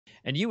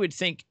And you would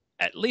think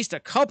at least a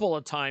couple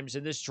of times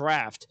in this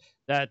draft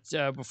that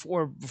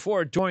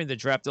before during the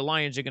draft, the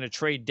Lions are going to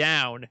trade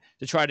down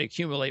to try to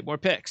accumulate more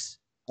picks.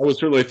 I would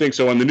certainly think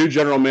so. And the new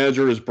general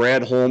manager is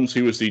Brad Holmes.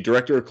 He was the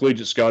director of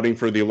collegiate scouting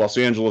for the Los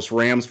Angeles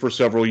Rams for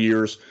several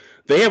years.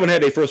 They haven't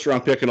had a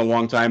first-round pick in a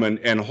long time,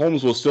 and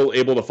Holmes was still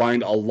able to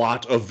find a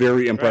lot of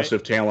very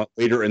impressive talent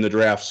later in the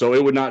draft. So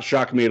it would not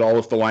shock me at all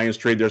if the Lions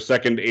trade their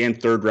second and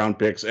third-round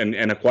picks and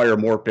acquire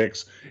more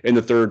picks in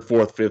the third,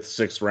 fourth, fifth,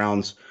 sixth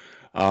rounds.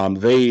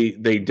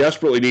 They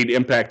desperately need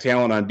impact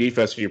talent on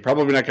defense. You're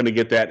probably not going to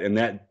get that in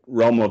that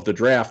realm of the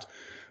draft,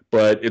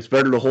 but it's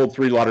better to hold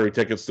 3 lottery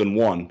tickets than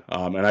 1.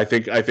 And I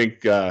think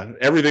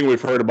everything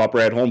we've heard about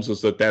Brad Holmes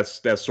is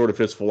that's sort of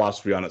his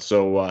philosophy on it.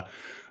 So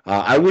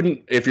I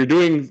wouldn't, if you're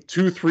doing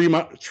 2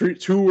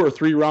 or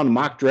 3 round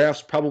mock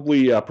drafts,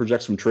 probably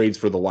project some trades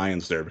for the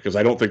Lions there, because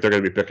I don't think they're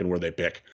going to be picking where they pick.